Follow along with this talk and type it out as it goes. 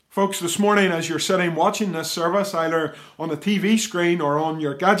Folks, this morning as you're sitting watching this service, either on the TV screen or on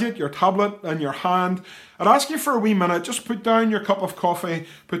your gadget, your tablet in your hand, I'd ask you for a wee minute, just put down your cup of coffee,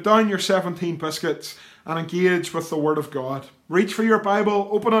 put down your 17 biscuits and engage with the Word of God. Reach for your Bible,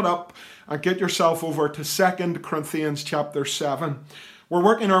 open it up and get yourself over to 2 Corinthians chapter 7. We're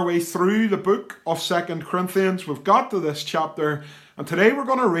working our way through the book of 2 Corinthians. We've got to this chapter and today we're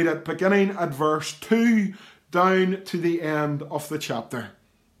going to read it beginning at verse 2 down to the end of the chapter.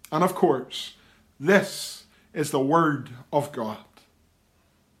 And of course, this is the Word of God.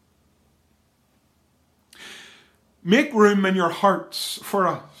 Make room in your hearts for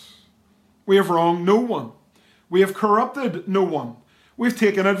us. We have wronged no one. We have corrupted no one. We've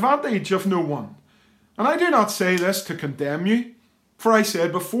taken advantage of no one. And I do not say this to condemn you, for I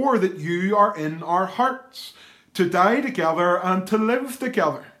said before that you are in our hearts, to die together and to live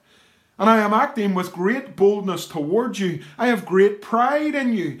together. And I am acting with great boldness towards you. I have great pride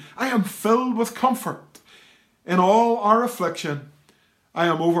in you. I am filled with comfort. In all our affliction, I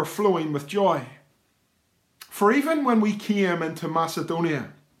am overflowing with joy. For even when we came into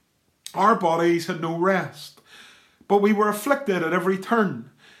Macedonia, our bodies had no rest, but we were afflicted at every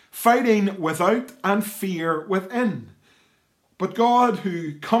turn, fighting without and fear within. But God,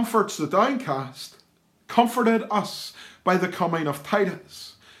 who comforts the downcast, comforted us by the coming of Titus.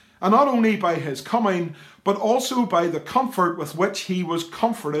 And not only by his coming, but also by the comfort with which he was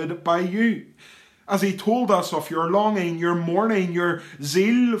comforted by you, as he told us of your longing, your mourning, your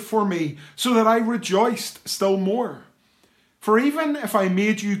zeal for me, so that I rejoiced still more. For even if I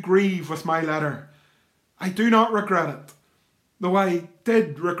made you grieve with my letter, I do not regret it, though I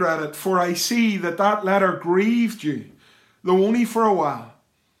did regret it, for I see that that letter grieved you, though only for a while.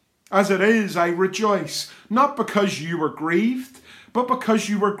 As it is, I rejoice, not because you were grieved, but because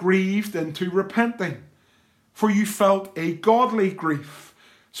you were grieved into repenting. For you felt a godly grief,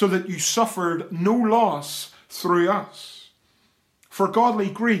 so that you suffered no loss through us. For godly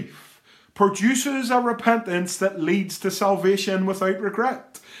grief produces a repentance that leads to salvation without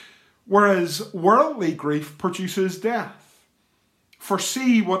regret, whereas worldly grief produces death. For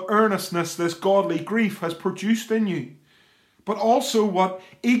see what earnestness this godly grief has produced in you, but also what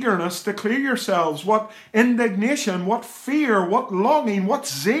eagerness to clear yourselves, what indignation, what fear, what longing, what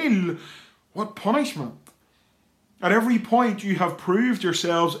zeal, what punishment. At every point you have proved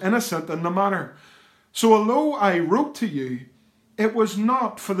yourselves innocent in the matter. So although I wrote to you, it was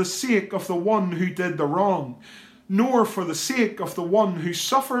not for the sake of the one who did the wrong, nor for the sake of the one who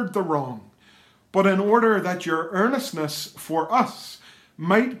suffered the wrong, but in order that your earnestness for us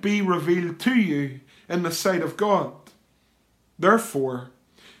might be revealed to you in the sight of God. Therefore,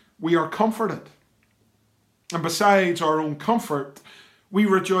 we are comforted. And besides our own comfort, we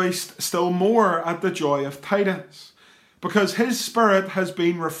rejoiced still more at the joy of Titus, because his spirit has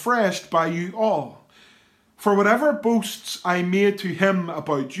been refreshed by you all. For whatever boasts I made to him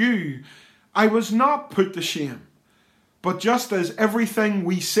about you, I was not put to shame. But just as everything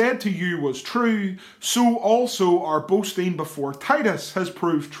we said to you was true, so also our boasting before Titus has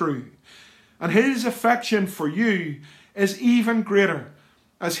proved true. And his affection for you is even greater,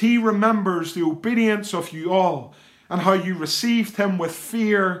 as he remembers the obedience of you all, and how you received him with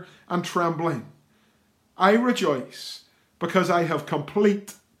fear and trembling. I rejoice, because I have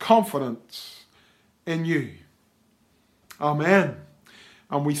complete confidence in you. Amen.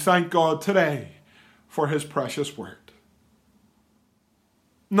 And we thank God today for his precious word.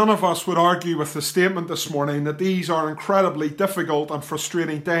 None of us would argue with the statement this morning that these are incredibly difficult and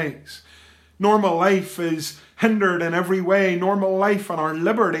frustrating days. Normal life is hindered in every way. Normal life and our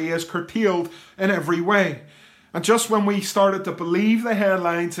liberty is curtailed in every way. And just when we started to believe the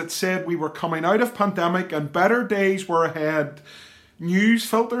headlines that said we were coming out of pandemic and better days were ahead, news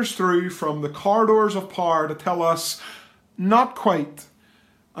filters through from the corridors of power to tell us, not quite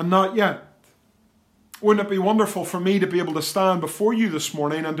and not yet. Wouldn't it be wonderful for me to be able to stand before you this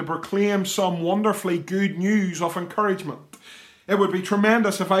morning and to proclaim some wonderfully good news of encouragement? It would be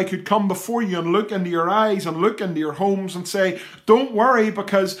tremendous if I could come before you and look into your eyes and look into your homes and say, don't worry,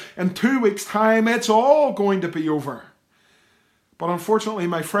 because in 2 weeks' time, it's all going to be over. But unfortunately,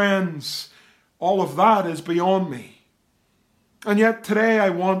 my friends, all of that is beyond me. And yet today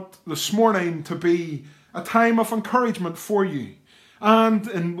I want this morning to be a time of encouragement for you. And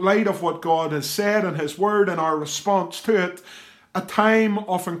in light of what God has said in his word and our response to it, a time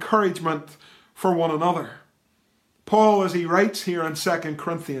of encouragement for one another. Paul, as he writes here in 2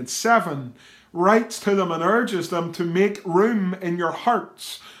 Corinthians 7, writes to them and urges them to make room in your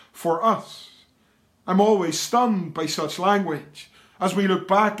hearts for us. I'm always stunned by such language. As we look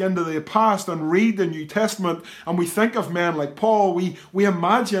back into the past and read the New Testament and we think of men like Paul, we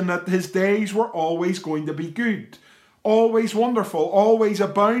imagine that his days were always going to be good, always wonderful, always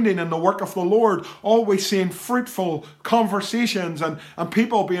abounding in the work of the Lord, always seeing fruitful conversations and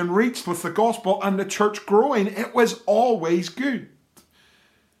people being reached with the gospel and the church growing. It was always good.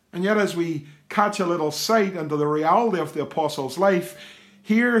 And yet as we catch a little sight into the reality of the apostle's life,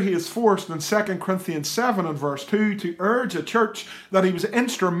 here he is forced in 2 Corinthians 7 and verse 2 to urge a church that he was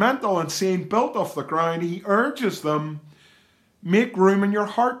instrumental in seeing built off the ground. He urges them, make room in your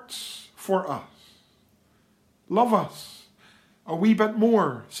hearts for us. Love us a wee bit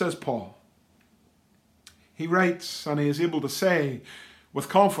more, says Paul. He writes, and he is able to say with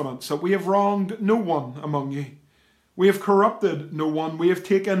confidence, that we have wronged no one among you. We have corrupted no one. We have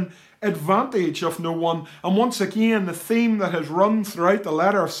taken advantage of no one. And once again, the theme that has run throughout the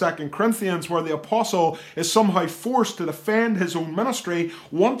letter of 2 Corinthians, where the apostle is somehow forced to defend his own ministry,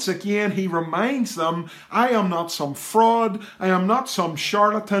 once again he reminds them, I am not some fraud. I am not some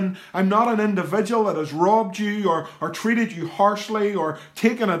charlatan. I'm not an individual that has robbed you or treated you harshly or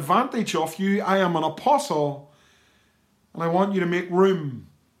taken advantage of you. I am an apostle. And I want you to make room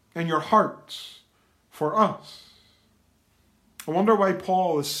in your hearts for us. I wonder why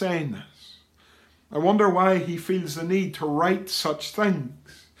Paul is saying this. I wonder why he feels the need to write such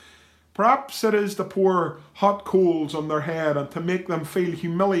things. Perhaps it is to pour hot coals on their head and to make them feel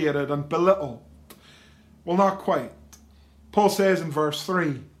humiliated and belittled. Well, not quite. Paul says in verse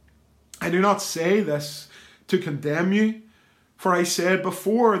 3, I do not say this to condemn you, for I said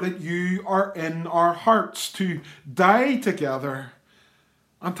before that you are in our hearts to die together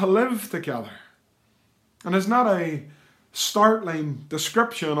and to live together. And it's not a startling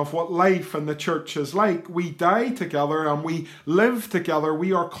description of what life in the church is like. We die together and we live together.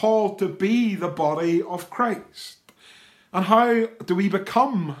 We are called to be the body of Christ. And how do we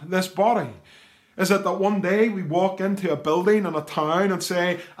become this body? Is it that one day we walk into a building in a town and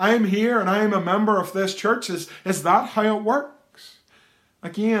say, I'm here and I'm a member of this church? Is that how it works?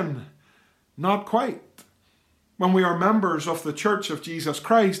 Again, not quite. When we are members of the Church of Jesus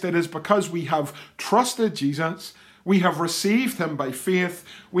Christ, it is because we have trusted Jesus. We have received him by faith.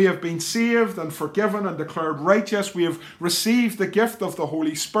 We have been saved and forgiven and declared righteous. We have received the gift of the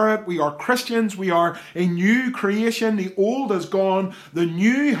Holy Spirit. We are Christians. We are a new creation. The old is gone. The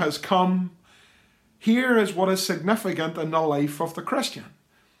new has come. Here is what is significant in the life of the Christian.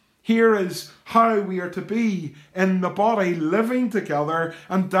 Here is how we are to be in the body, living together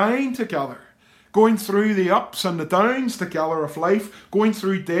and dying together. Going through the ups and the downs together of life, going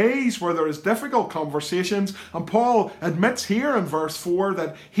through days where there is difficult conversations. And Paul admits here in verse 4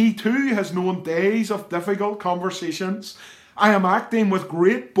 that he too has known days of difficult conversations. I am acting with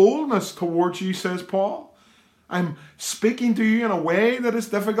great boldness towards you, says Paul. I'm speaking to you in a way that is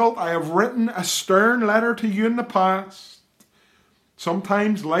difficult. I have written a stern letter to you in the past.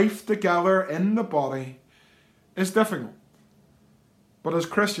 Sometimes life together in the body is difficult. But as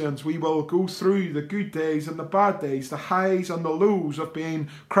Christians, we will go through the good days and the bad days, the highs and the lows of being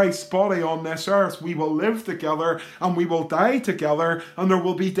Christ's body on this earth. We will live together and we will die together. And there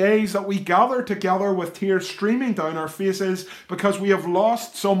will be days that we gather together with tears streaming down our faces because we have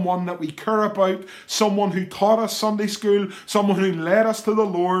lost someone that we care about, someone who taught us Sunday school, someone who led us to the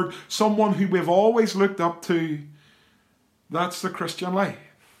Lord, someone who we've always looked up to. That's the Christian life.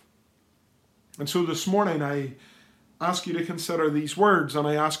 And so this morning I ask you to consider these words, and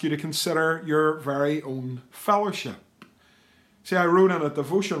I ask you to consider your very own fellowship. See, I wrote in a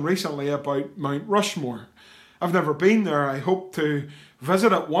devotion recently about Mount Rushmore. I've never been there. I hope to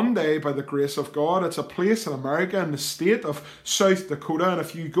visit it one day by the grace of God. It's a place in America, in the state of South Dakota, and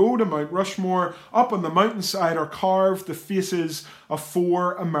if you go to Mount Rushmore, up on the mountainside are carved the faces of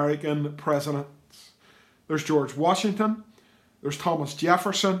 4 American presidents. There's George Washington, there's Thomas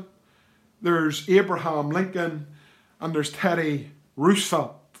Jefferson, there's Abraham Lincoln, and there's Teddy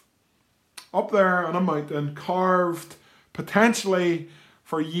Roosevelt. Up there on a mountain, carved potentially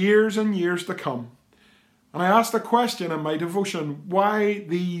for years and years to come. And I asked a question in my devotion, why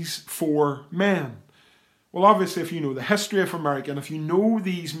these 4 men? Well, obviously, if you know the history of America, and if you know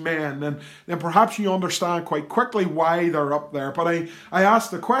these men, then perhaps you understand quite quickly why they're up there. But I asked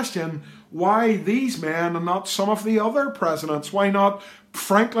the question, why these men and not some of the other presidents? Why not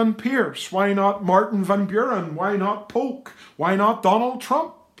Franklin Pierce? Why not Martin Van Buren? Why not Polk? Why not Donald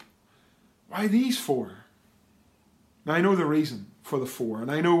Trump? Why these 4? Now, I know the reason for the 4,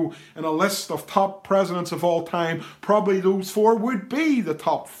 and I know in a list of top presidents of all time, probably those 4 would be the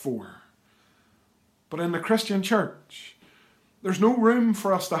top 4. But in the Christian church, there's no room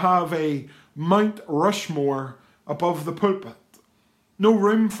for us to have a Mount Rushmore above the pulpit. No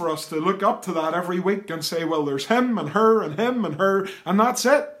room for us to look up to that every week and say, well, there's him and her and him and her, and that's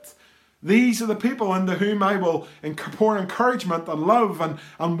it. These are the people into whom I will pour encouragement and love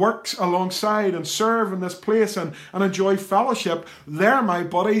and work alongside and serve in this place and enjoy fellowship. They're my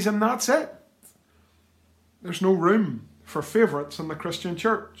buddies, and that's it. There's no room for favourites in the Christian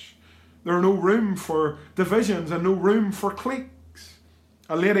church. There's no room for divisions and no room for cliques.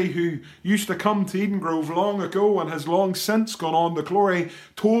 A lady who used to come to Eden Grove long ago and has long since gone on to glory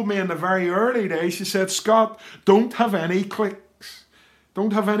told me in the very early days, she said, Scott, don't have any cliques.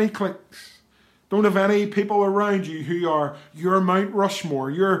 Don't have any cliques. Don't have any people around you who are your Mount Rushmore,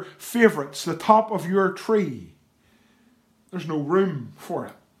 your favourites, the top of your tree. There's no room for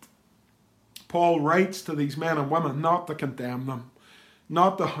it. Paul writes to these men and women not to condemn them,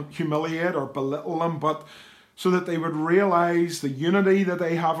 not to humiliate or belittle them, but so that they would realize the unity that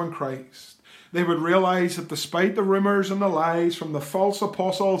they have in Christ. They would realize that despite the rumours and the lies from the false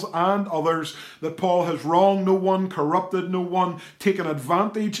apostles and others, that Paul has wronged no one, corrupted no one, taken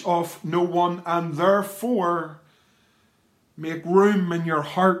advantage of no one, and therefore make room in your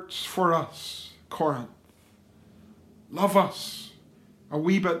hearts for us, Corinth. Love us a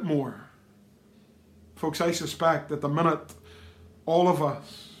wee bit more. Folks, I suspect that the minute all of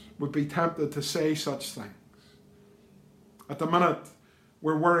us would be tempted to say such things, at the minute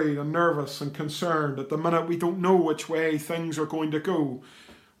we're worried and nervous and concerned, at the minute we don't know which way things are going to go,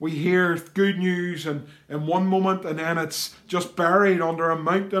 we hear good news in one moment and then it's just buried under a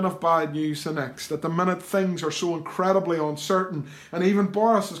mountain of bad news the next. At the minute things are so incredibly uncertain, and even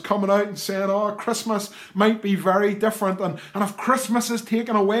Boris is coming out and saying, oh, Christmas might be very different, and if Christmas is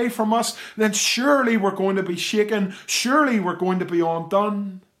taken away from us, then surely we're going to be shaken, surely we're going to be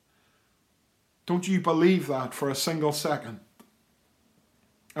undone. Don't you believe that for a single second?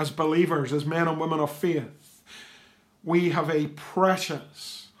 As believers, as men and women of faith, we have a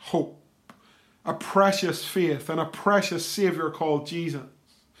precious hope, a precious faith, and a precious Saviour called Jesus.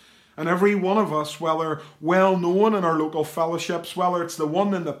 And every one of us, whether well known in our local fellowships, whether it's the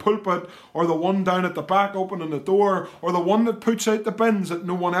one in the pulpit or the one down at the back opening the door or the one that puts out the bins that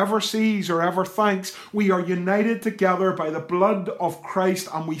no one ever sees or ever thanks, we are united together by the blood of Christ,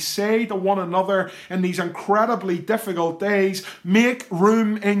 and we say to one another in these incredibly difficult days, make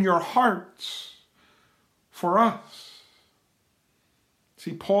room in your hearts for us.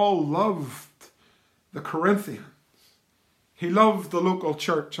 See, Paul loved the Corinthians. He loved the local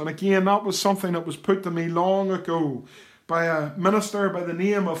church. And again, that was something that was put to me long ago by a minister by the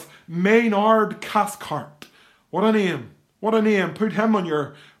name of Maynard Cathcart. What a name. What a name. Put him on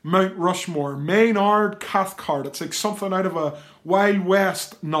your Mount Rushmore. Maynard Cathcart. It's like something out of a Wild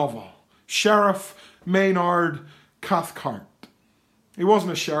West novel. Sheriff Maynard Cathcart. He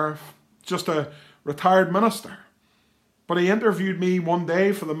wasn't a sheriff, just a retired minister. But he interviewed me one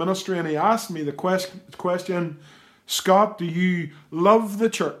day for the ministry and he asked me the question, Scott, do you love the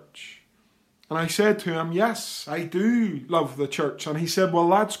church? And I said to him, yes, I do love the church. And he said, well,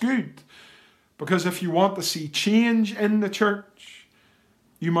 that's good. Because if you want to see change in the church,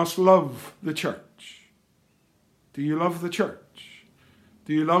 you must love the church. Do you love the church?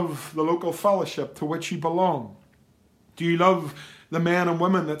 Do you love the local fellowship to which you belong? Do you love the men and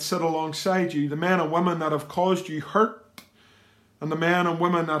women that sit alongside you, the men and women that have caused you hurt? And the men and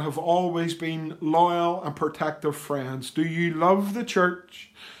women that have always been loyal and protective friends. Do you love the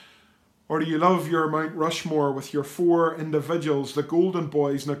church? Or do you love your Mount Rushmore with your four individuals, the golden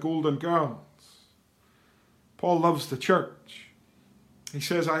boys and the golden girls? Paul loves the church. He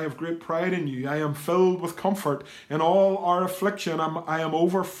says, I have great pride in you. I am filled with comfort. In all our affliction, I am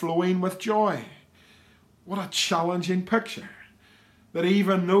overflowing with joy. What a challenging picture. That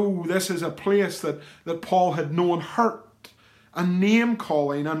even though this is a place that Paul had known hurt, and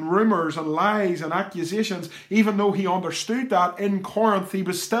name-calling and rumours and lies and accusations, even though he understood that in Corinth, he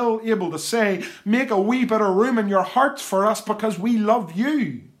was still able to say, make a wee bit of room in your hearts for us because we love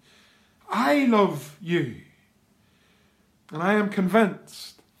you. I love you. And I am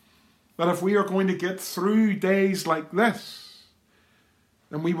convinced that if we are going to get through days like this,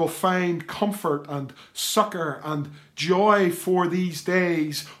 then we will find comfort and succour and joy for these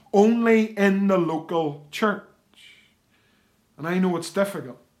days only in the local church. And I know it's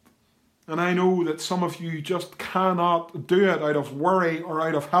difficult. And I know that some of you just cannot do it out of worry or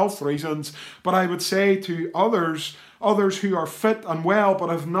out of health reasons. But I would say to others who are fit and well but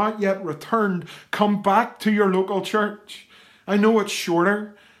have not yet returned, come back to your local church. I know it's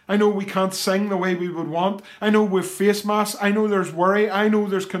shorter. I know we can't sing the way we would want. I know we've face masks. I know there's worry. I know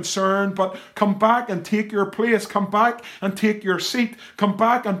there's concern. But come back and take your place. Come back and take your seat. Come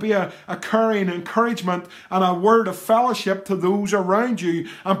back and be a caring encouragement and a word of fellowship to those around you.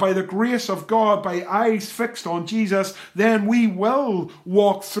 And by the grace of God, by eyes fixed on Jesus, then we will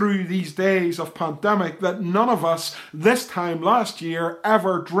walk through these days of pandemic that none of us this time last year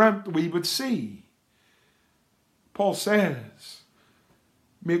ever dreamt we would see. Paul says,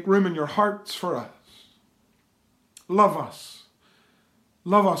 make room in your hearts for us. Love us.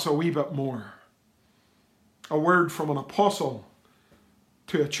 Love us a wee bit more. A word from an apostle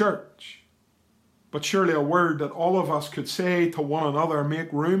to a church, but surely a word that all of us could say to one another,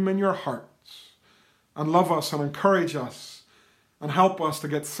 make room in your hearts and love us and encourage us and help us to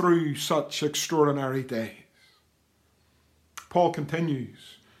get through such extraordinary days. Paul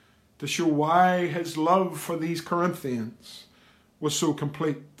continues to show why his love for these Corinthians was so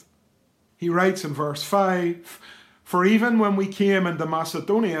complete. He writes in verse 5, for even when we came into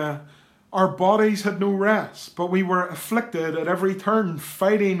Macedonia, our bodies had no rest, but we were afflicted at every turn,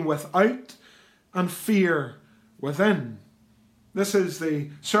 fighting without and fear within. This is the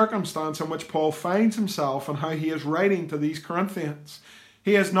circumstance in which Paul finds himself and how he is writing to these Corinthians.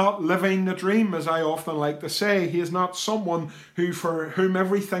 He is not living the dream, as I often like to say. He is not someone for whom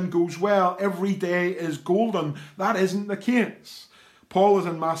everything goes well, every day is golden. That isn't the case. Paul is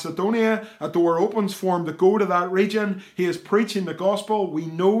in Macedonia. A door opens for him to go to that region. He is preaching the gospel. We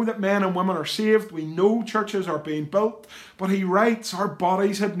know that men and women are saved. We know churches are being built. But he writes, our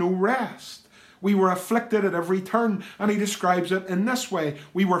bodies had no rest. We were afflicted at every turn. And he describes it in this way.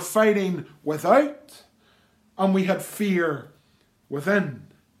 We were fighting without, and we had fear within.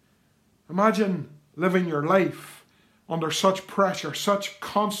 Imagine living your life under such pressure, such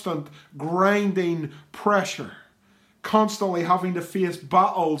constant grinding pressure, constantly having to face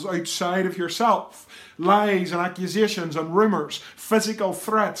battles outside of yourself, lies and accusations and rumours, physical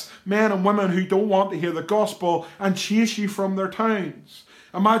threats, men and women who don't want to hear the gospel and chase you from their towns.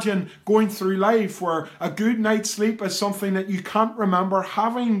 Imagine going through life where a good night's sleep is something that you can't remember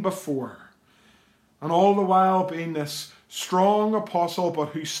having before, and all the while being this strong apostle, but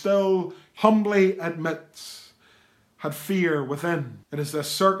who still humbly admits had fear within. It is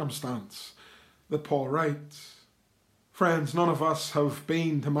this circumstance that Paul writes. Friends, none of us have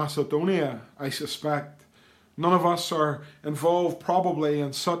been to Macedonia, I suspect. None of us are involved probably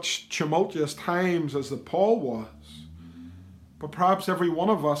in such tumultuous times as that Paul was. But perhaps every one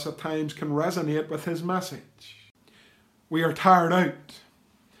of us at times can resonate with his message. We are tired out.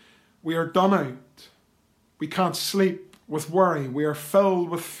 We are done out. We can't sleep with worry. We are filled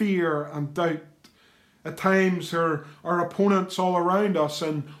with fear and doubt. At times there are opponents all around us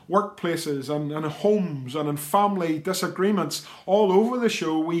in workplaces and in homes and in family disagreements all over the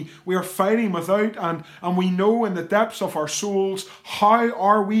show. We are fighting without, and we know in the depths of our souls, how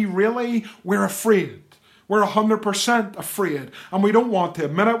are we really? We're afraid. We're 100% afraid, and we don't want to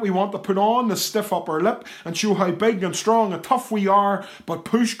admit it. We want to put on the stiff upper lip and show how big and strong and tough we are, but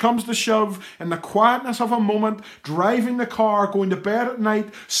push comes to shove, in the quietness of a moment, driving the car, going to bed at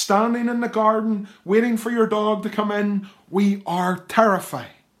night, standing in the garden, waiting for your dog to come in, we are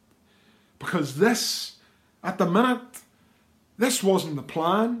terrified. Because this, at the minute, this wasn't the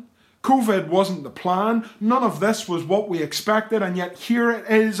plan. COVID wasn't the plan. None of this was what we expected, and yet here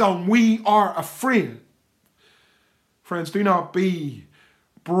it is, and we are afraid. Friends, do not be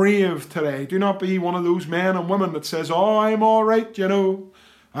brave today. Do not be one of those men and women that says, oh, I'm all right, you know.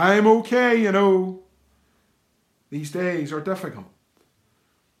 I'm okay, you know. These days are difficult.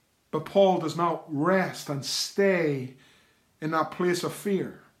 But Paul does not rest and stay in that place of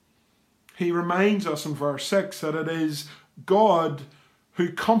fear. He reminds us in verse 6 that it is God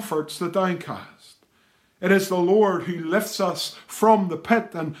who comforts the downcast. It is the Lord who lifts us from the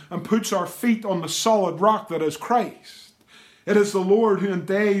pit and puts our feet on the solid rock that is Christ. It is the Lord who in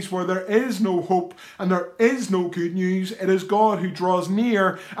days where there is no hope and there is no good news, it is God who draws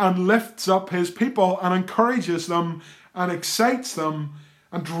near and lifts up his people and encourages them and excites them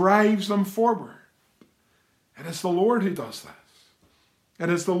and drives them forward. It is the Lord who does this. It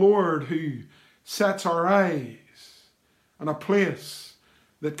is the Lord who sets our eyes in a place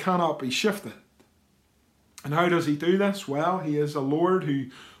that cannot be shifted. And how does he do this? Well, he is a Lord who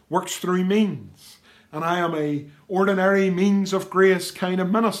works through means. And I am a ordinary means of grace kind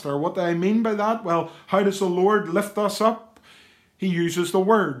of minister. What do I mean by that? Well, how does the Lord lift us up? He uses the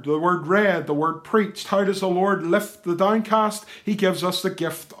word read, the word preached. How does the Lord lift the downcast? He gives us the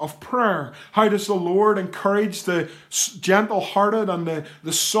gift of prayer. How does the Lord encourage the gentle-hearted and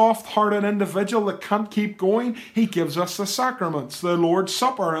the soft-hearted individual that can't keep going? He gives us the sacraments, the Lord's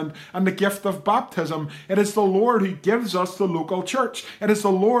Supper and the gift of baptism. It is the Lord who gives us the local church. It is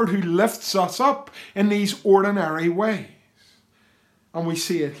the Lord who lifts us up in these ordinary ways. And we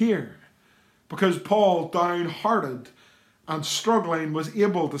see it here, because Paul, downhearted and struggling, was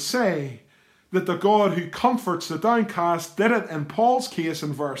able to say that the God who comforts the downcast did it in Paul's case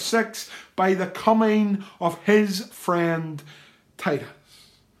in verse 6 by the coming of his friend Titus.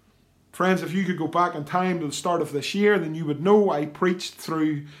 Friends, if you could go back in time to the start of this year, then you would know I preached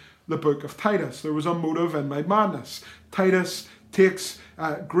through the book of Titus. There was a motive in my madness. Titus takes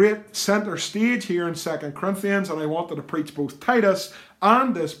a great centre stage here in 2 Corinthians, and I wanted to preach both Titus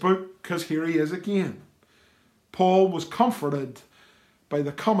and this book because here he is again. Paul was comforted by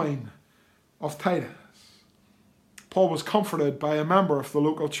the coming of Titus. Paul was comforted by a member of the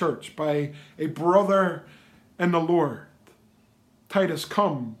local church, by a brother in the Lord. Titus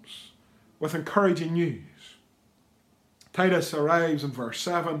comes with encouraging news. Titus arrives in verse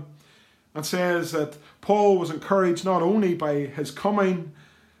 7 and says that Paul was encouraged not only by his coming,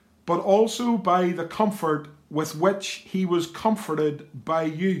 but also by the comfort with which he was comforted by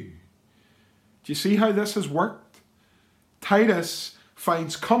you. Do you see how this has worked? Titus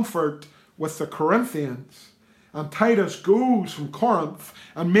finds comfort with the Corinthians, and Titus goes from Corinth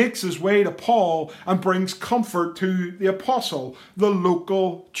and makes his way to Paul and brings comfort to the apostle, the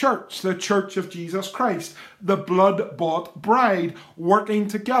local church, the church of Jesus Christ, the blood-bought bride, working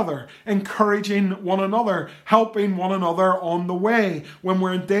together, encouraging one another, helping one another on the way. When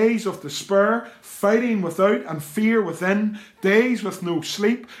we're in days of despair, fighting without and fear within, days with no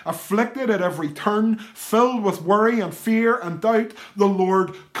sleep, afflicted at every turn, filled with worry and fear and doubt, the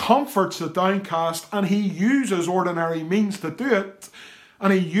Lord comforts the downcast, and he uses ordinary means to do it.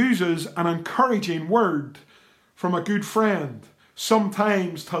 And he uses an encouraging word from a good friend,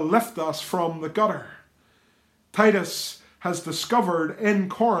 sometimes to lift us from the gutter. Titus has discovered in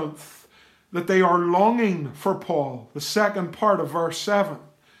Corinth that they are longing for Paul, the second part of verse 7.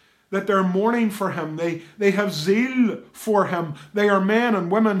 That they're mourning for him. They have zeal for him. They are men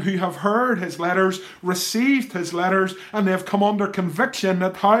and women who have heard his letters, received his letters, and they have come under conviction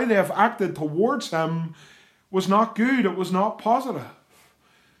that how they have acted towards him was not good. It was not positive.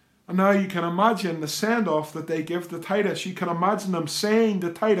 And now you can imagine the send-off that they give to Titus. You can imagine them saying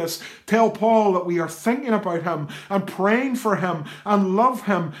to Titus, tell Paul that we are thinking about him and praying for him and love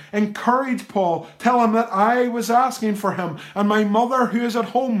him. Encourage Paul. Tell him that I was asking for him and my mother who is at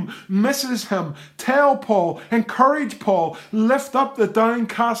home misses him. Tell Paul, encourage Paul, lift up the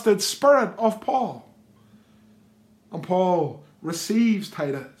downcasted spirit of Paul. And Paul receives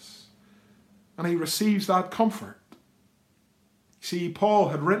Titus, and he receives that comfort. See, Paul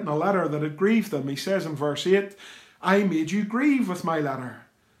had written a letter that had grieved him. He says in verse 8, I made you grieve with my letter.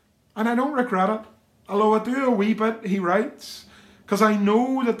 And I don't regret it. Although I do a wee bit, he writes. Because I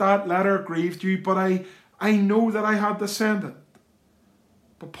know that letter grieved you, but I know that I had to send it.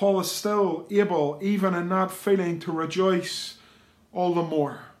 But Paul is still able, even in that feeling, to rejoice all the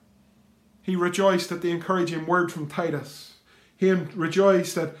more. He rejoiced at the encouraging word from Titus. He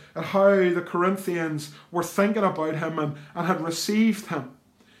rejoiced at how the Corinthians were thinking about him and had received him.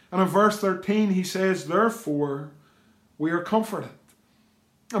 And in verse 13 he says, therefore we are comforted.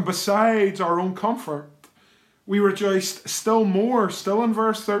 And besides our own comfort, we rejoiced still more, still in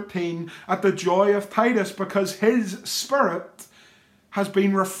verse 13, at the joy of Titus, because his spirit has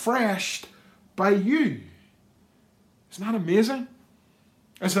been refreshed by you. Isn't that amazing?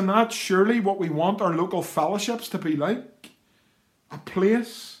 Isn't that surely what we want our local fellowships to be like? A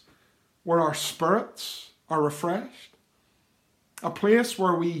place where our spirits are refreshed. A place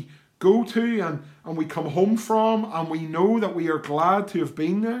where we go to and we come home from and we know that we are glad to have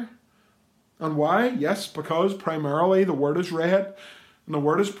been there. And why? Yes, because primarily the word is read and the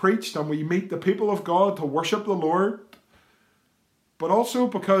word is preached and we meet the people of God to worship the Lord. But also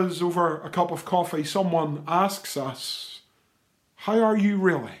because over a cup of coffee someone asks us, how are you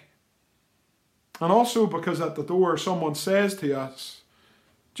really? And also because at the door someone says to us,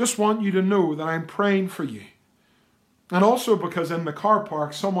 just want you to know that I'm praying for you. And also because in the car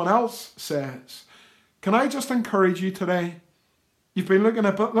park someone else says, can I just encourage you today? You've been looking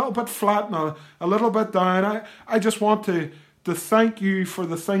a little bit flat and a little bit down. I just want to thank you for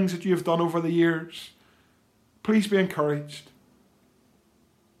the things that you've done over the years. Please be encouraged.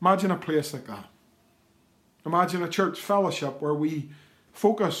 Imagine a place like that. Imagine a church fellowship where we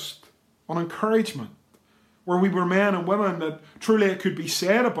focused on encouragement, where we were men and women that truly it could be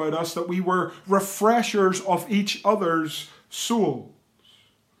said about us that we were refreshers of each other's souls.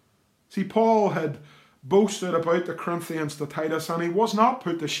 See, Paul had boasted about the Corinthians to Titus, and he was not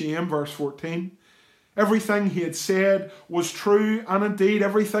put to shame, verse 14. Everything he had said was true, and indeed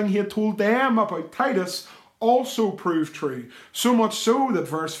everything he had told them about Titus also proved true. So much so that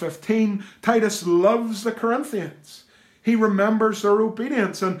verse 15, Titus loves the Corinthians. He remembers their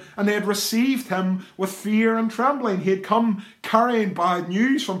obedience, and they had received him with fear and trembling. He had come carrying bad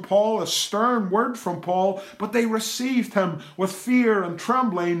news from Paul, a stern word from Paul, but they received him with fear and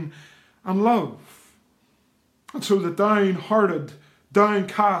trembling and love. And so the downhearted,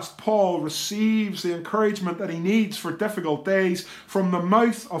 downcast Paul receives the encouragement that he needs for difficult days from the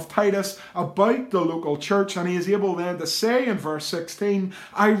mouth of Titus about the local church, and he is able then to say in verse 16,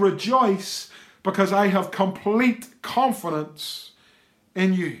 I rejoice because I have complete confidence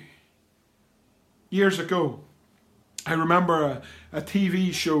in you. Years ago, I remember a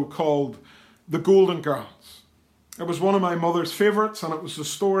TV show called The Golden Girls. It was one of my mother's favourites, and it was a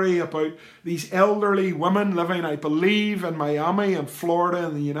story about these elderly women living, I believe, in Miami and Florida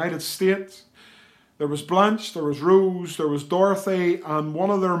in the United States. There was Blanche, there was Rose, there was Dorothy, and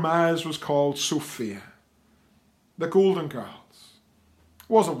one of their ma's was called Sophia. The Golden Girls. It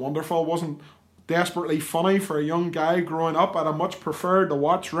wasn't wonderful, it wasn't desperately funny for a young guy growing up. I'd have much preferred to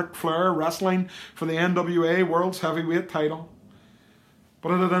watch Ric Flair wrestling for the NWA World's Heavyweight title.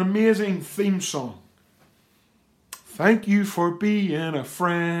 But it had an amazing theme song. Thank you for being a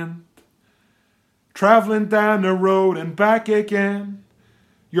friend, traveling down the road and back again.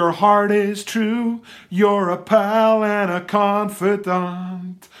 Your heart is true, you're a pal and a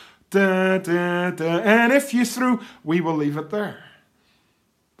confidant. Da, da, da. And if you're through, we will leave it there.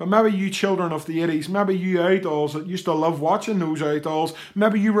 But maybe you children of the 80s, maybe you idols that used to love watching those idols,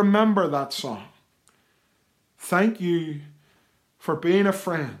 maybe you remember that song. Thank you for being a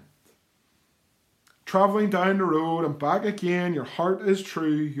friend. Travelling down the road and back again, your heart is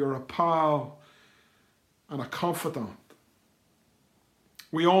true, you're a pal and a confidant.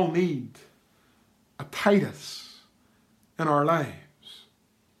 We all need a Titus in our lives.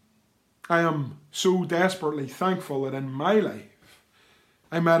 I am so desperately thankful that in my life,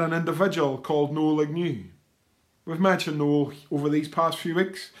 I met an individual called Noel Agnew. We've mentioned Noel over these past few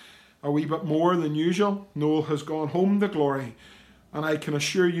weeks a wee bit more than usual. Noel has gone home to glory, and I can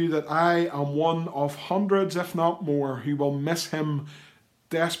assure you that I am one of hundreds, if not more, who will miss him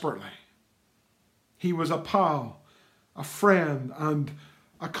desperately. He was a pal, a friend, and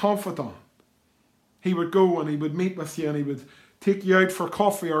a confidant. He would go and he would meet with you and he would take you out for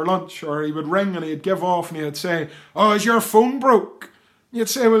coffee or lunch, or he would ring and he'd give off and he'd say, oh, is your phone broke? You'd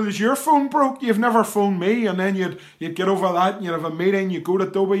say, well, is your phone broke? You've never phoned me. And then you'd get over that and you'd have a meeting, you'd go to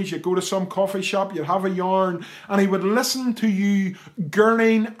Dobie's, you'd go to some coffee shop, you'd have a yarn, and he would listen to you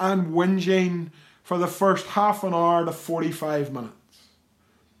gurning and whinging for the first half an hour to 45 minutes.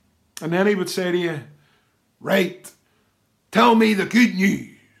 And then he would say to you, right, tell me the good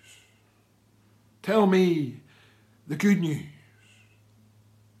news. Tell me the good news.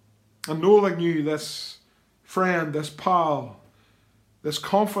 And Noel Agnew, this friend, this pal, this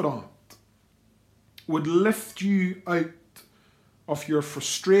confidant, would lift you out of your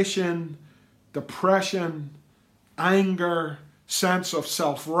frustration, depression, anger, sense of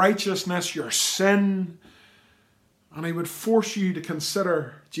self-righteousness, your sin, and he would force you to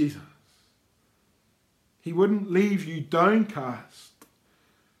consider Jesus. He wouldn't leave you downcast,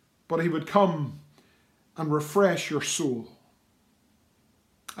 but he would come and refresh your soul.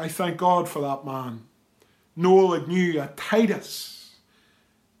 I thank God for that man, Noel Agnew, a Titus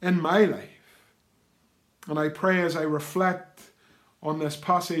in my life. And I pray as I reflect on this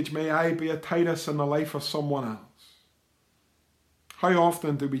passage, may I be a Titus in the life of someone else. How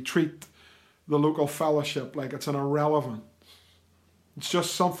often do we treat the local fellowship like it's an irrelevance? It's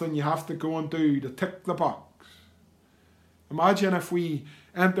just something you have to go and do to tick the box. Imagine if we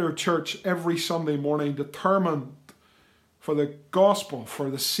enter church every Sunday morning determined for the gospel, for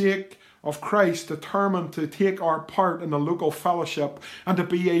the sake of Christ, determined to take our part in the local fellowship and to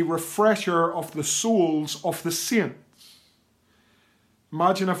be a refresher of the souls of the saints.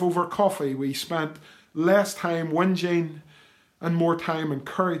 Imagine if over coffee we spent less time whinging and more time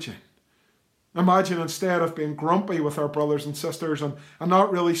encouraging. Imagine instead of being grumpy with our brothers and sisters and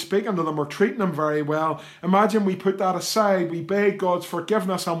not really speaking to them or treating them very well, imagine we put that aside, we begged God's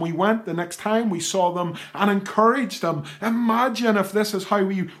forgiveness and we went the next time we saw them and encouraged them. Imagine if this is how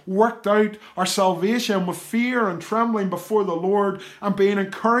we worked out our salvation, with fear and trembling before the Lord and being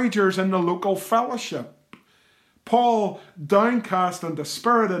encouragers in the local fellowship. Paul, downcast and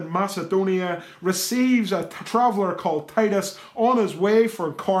dispirited in Macedonia, receives a traveller called Titus on his way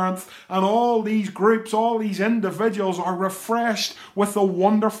from Corinth, and all these groups, all these individuals are refreshed with the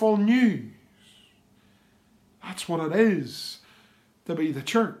wonderful news. That's what it is to be the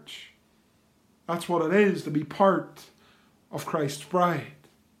church. That's what it is to be part of Christ's bride.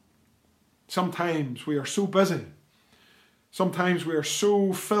 Sometimes we are so busy. Sometimes we are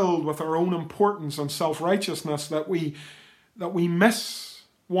so filled with our own importance and self-righteousness that we miss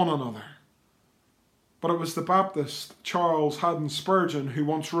one another. But it was the Baptist Charles Haddon Spurgeon who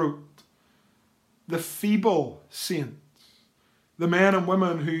once wrote, "The feeble saints, the men and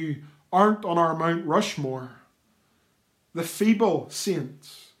women who aren't on our Mount Rushmore, the feeble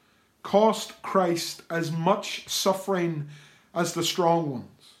saints cost Christ as much suffering as the strong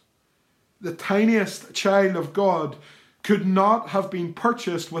ones. The tiniest child of God could not have been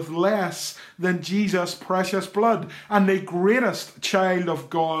purchased with less than Jesus' precious blood, and the greatest child of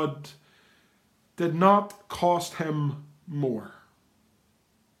God did not cost him more."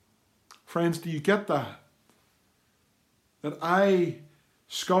 Friends, do you get that? That I,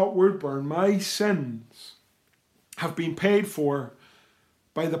 Scott Woodburn, my sins have been paid for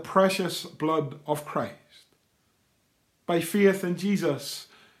by the precious blood of Christ. By faith in Jesus,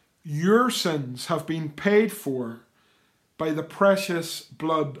 your sins have been paid for by the precious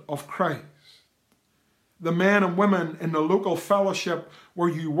blood of Christ. The men and women in the local fellowship where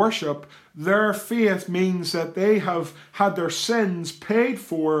you worship, their faith means that they have had their sins paid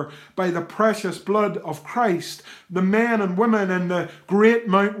for by the precious blood of Christ. The men and women in the great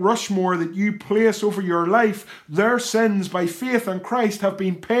Mount Rushmore that you place over your life, their sins by faith in Christ have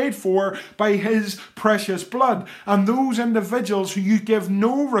been paid for by his precious blood. And those individuals who you give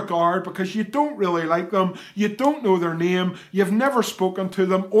no regard because you don't really like them, you don't know their name, you've never spoken to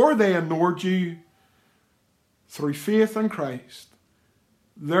them, or they ignored you, through faith in Christ,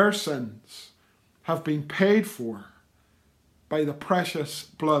 their sins have been paid for by the precious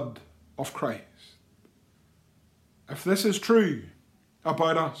blood of Christ. If this is true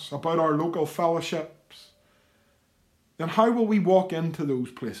about us, about our local fellowships, then how will we walk into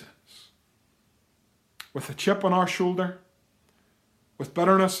those places? With a chip on our shoulder? With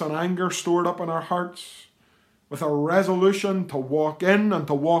bitterness and anger stored up in our hearts? With a resolution to walk in and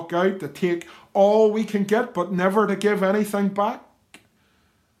to walk out, to take all we can get but never to give anything back?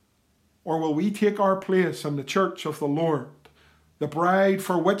 Or will we take our place in the church of the Lord, the bride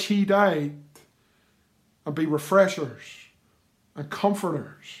for which he died, and be refreshers and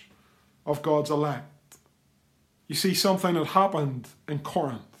comforters of God's elect? You see, something had happened in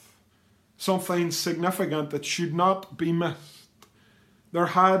Corinth, something significant that should not be missed. There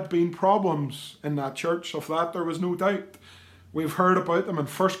had been problems in that church, of that there was no doubt. We've heard about them in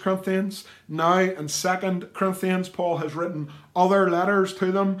 1 Corinthians. Now in 2 Corinthians, Paul has written other letters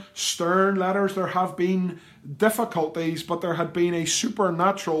to them, stern letters. There have been difficulties, but there had been a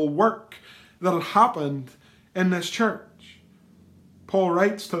supernatural work that had happened in this church. Paul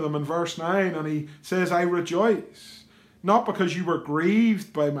writes to them in verse 9 and he says, "I rejoice, not because you were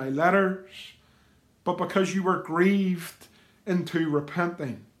grieved by my letters, but because you were grieved into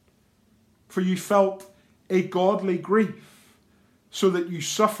repenting. For you felt a godly grief, so that you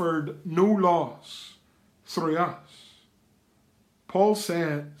suffered no loss through us." Paul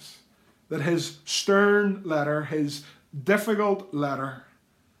says that his stern letter, his difficult letter,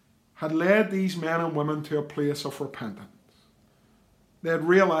 had led these men and women to a place of repentance. They had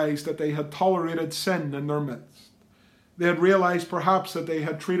realized that they had tolerated sin in their midst. They had realized perhaps that they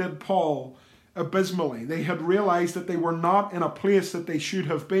had treated Paul abysmally. They had realized that they were not in a place that they should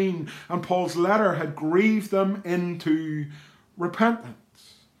have been, and Paul's letter had grieved them into repentance.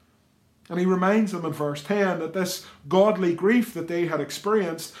 And he reminds them in verse 10 that this godly grief that they had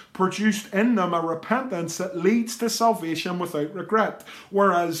experienced produced in them a repentance that leads to salvation without regret,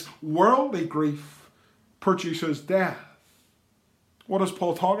 whereas worldly grief produces death. What is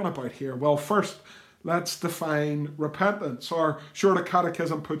Paul talking about here? Well, first, let's define repentance. Our Shorter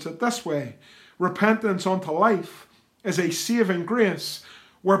Catechism puts it this way: repentance unto life is a saving grace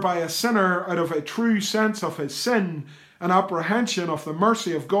whereby a sinner, out of a true sense of his sin and apprehension of the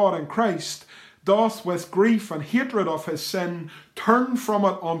mercy of God in Christ, doth with grief and hatred of his sin turn from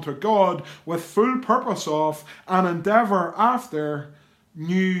it unto God with full purpose of and endeavour after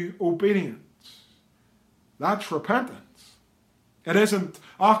new obedience. That's repentance. It isn't,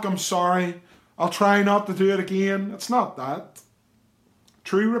 "Oh, I'm sorry, I'll try not to do it again." It's not that.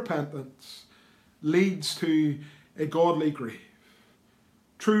 True repentance leads to a godly grief.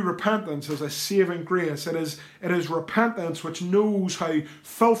 True repentance is a saving grace. It is repentance which knows how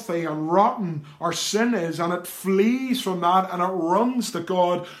filthy and rotten our sin is, and it flees from that and it runs to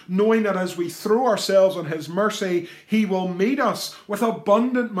God, knowing that as we throw ourselves on His mercy, He will meet us with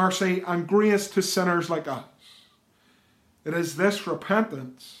abundant mercy and grace to sinners like us. It is this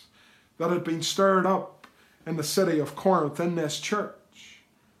repentance that had been stirred up in the city of Corinth, in this church.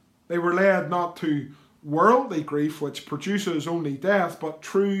 They were led not to worldly grief, which produces only death, but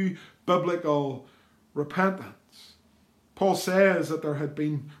true biblical repentance. Paul says that there had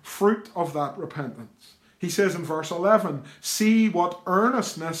been fruit of that repentance. He says in verse 11, "See what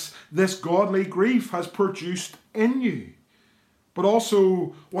earnestness this godly grief has produced in you." But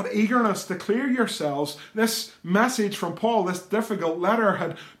also what eagerness to clear yourselves. This message from Paul, this difficult letter,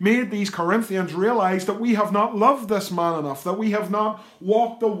 had made these Corinthians realize that we have not loved this man enough, that we have not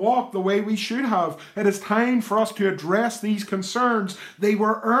walked the walk the way we should have. It is time for us to address these concerns. They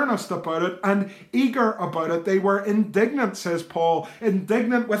were earnest about it and eager about it. They were indignant, says Paul,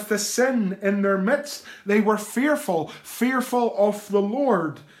 indignant with the sin in their midst. They were fearful of the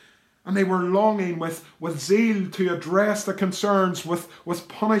Lord. And they were longing with zeal to address the concerns with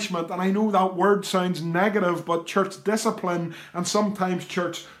punishment. And I know that word sounds negative, but church discipline and sometimes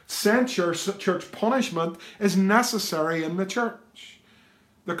church censure, church punishment is necessary in the church.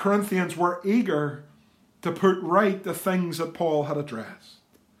 The Corinthians were eager to put right the things that Paul had addressed.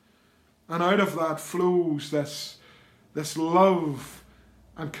 And out of that flows this love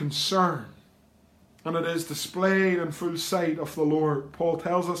and concern. And it is displayed in full sight of the Lord. Paul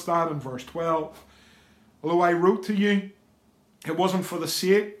tells us that in verse 12. "Although I wrote to you, it wasn't for the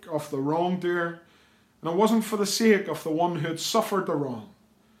sake of the wrongdoer, and it wasn't for the sake of the one who had suffered the wrong,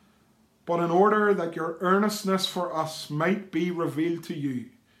 but in order that your earnestness for us might be revealed to you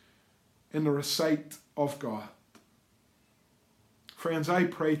in the sight of God." Friends, I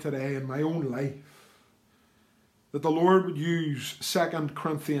pray today in my own life that the Lord would use 2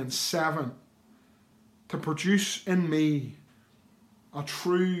 Corinthians 7 to produce in me a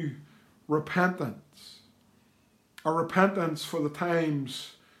true repentance. A repentance for the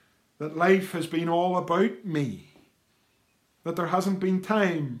times that life has been all about me. That there hasn't been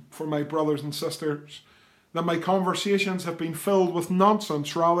time for my brothers and sisters. That my conversations have been filled with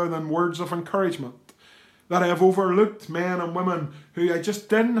nonsense rather than words of encouragement. That I have overlooked men and women who I just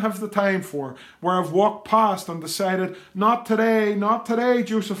didn't have the time for, where I've walked past and decided, not today,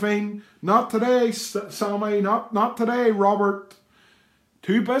 Josephine, not today, Sammy, not today, Robert.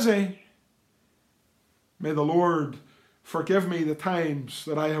 Too busy. May the Lord forgive me the times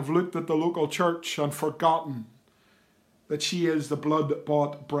that I have looked at the local church and forgotten that she is the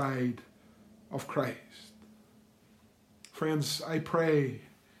blood-bought bride of Christ. Friends, I pray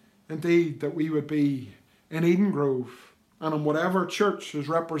indeed that we would be in Eden Grove and in whatever church is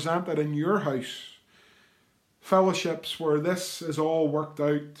represented in your house, fellowships where this is all worked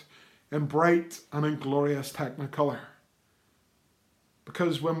out in bright and in glorious technicolor.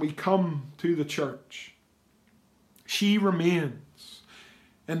 Because when we come to the church, she remains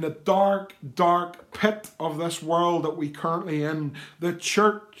in the dark, dark pit of this world that we currently in. The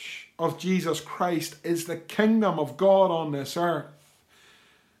church of Jesus Christ is the kingdom of God on this earth.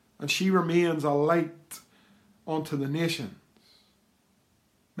 And she remains a light unto the nations.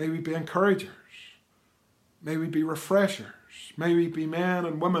 May we be encouragers. May we be refreshers. May we be men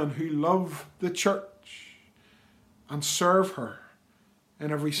and women who love the church and serve her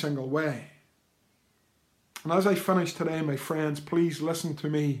in every single way. And as I finish today, my friends, please listen to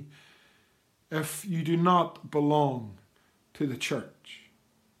me. If you do not belong to the church,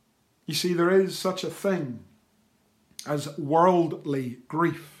 you see, there is such a thing as worldly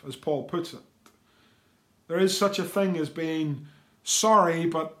grief, as Paul puts it. There is such a thing as being sorry,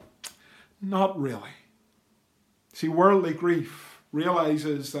 but not really. See, worldly grief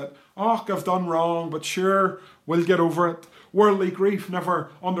realizes that, I've done wrong, but sure, we'll get over it. Worldly grief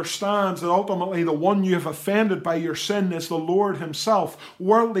never understands that ultimately the one you have offended by your sin is the Lord Himself.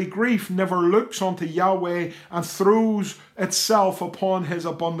 Worldly grief never looks unto Yahweh and throws itself upon His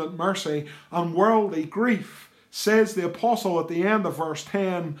abundant mercy. And worldly grief, says the apostle at the end of verse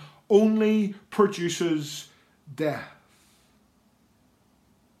 10, only produces death.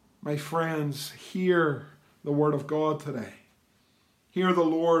 My friends, hear the word of God today. Hear the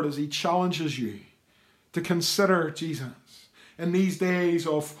Lord as He challenges you to consider Jesus in these days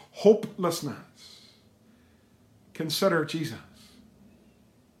of hopelessness. Consider Jesus.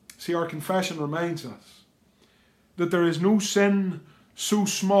 See, our confession reminds us that there is no sin so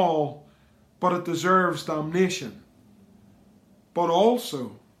small but it deserves damnation. But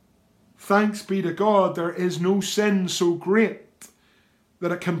also, thanks be to God, there is no sin so great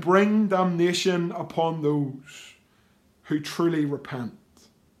that it can bring damnation upon those who truly repent.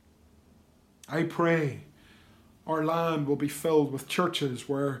 I pray our land will be filled with churches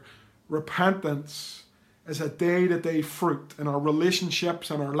where repentance is a day-to-day fruit in our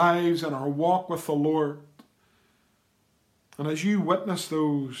relationships, in our lives, in our walk with the Lord. And as you witness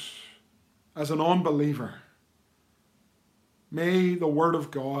those as an unbeliever, may the word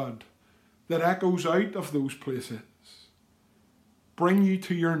of God that echoes out of those places bring you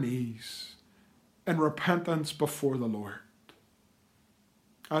to your knees in repentance before the Lord.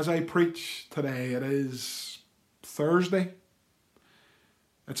 As I preach today, it is Thursday.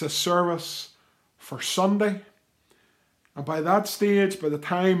 It's a service for Sunday. And by that stage, by the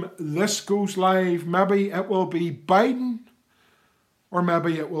time this goes live, maybe it will be Biden, or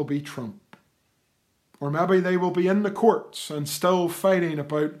maybe it will be Trump. Or maybe they will be in the courts and still fighting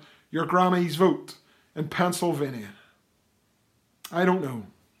about your granny's vote in Pennsylvania. I don't know.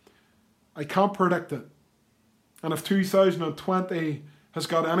 I can't predict it. And if 2020 has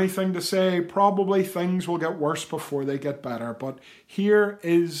got anything to say, probably things will get worse before they get better. But here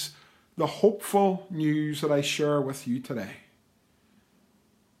is the hopeful news that I share with you today.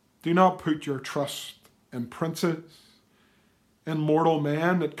 Do not put your trust in princes, in mortal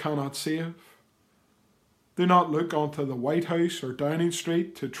men that cannot save. Do not look onto the White House or Downing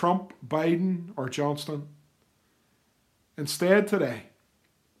Street to Trump, Biden, or Johnston. Instead today,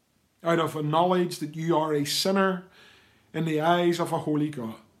 out of a knowledge that you are a sinner in the eyes of a holy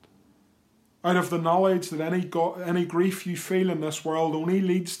God, out of the knowledge that any grief you feel in this world only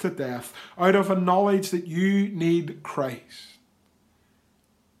leads to death, out of a knowledge that you need Christ,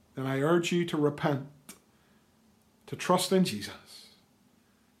 then I urge you to repent, to trust in Jesus,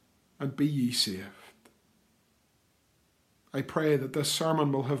 and be ye saved. I pray that this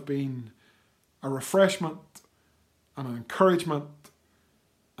sermon will have been a refreshment and an encouragement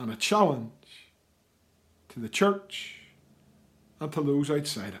and a challenge to the church and to those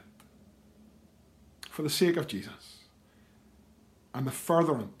outside it, for the sake of Jesus and the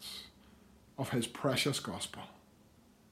furtherance of his precious gospel.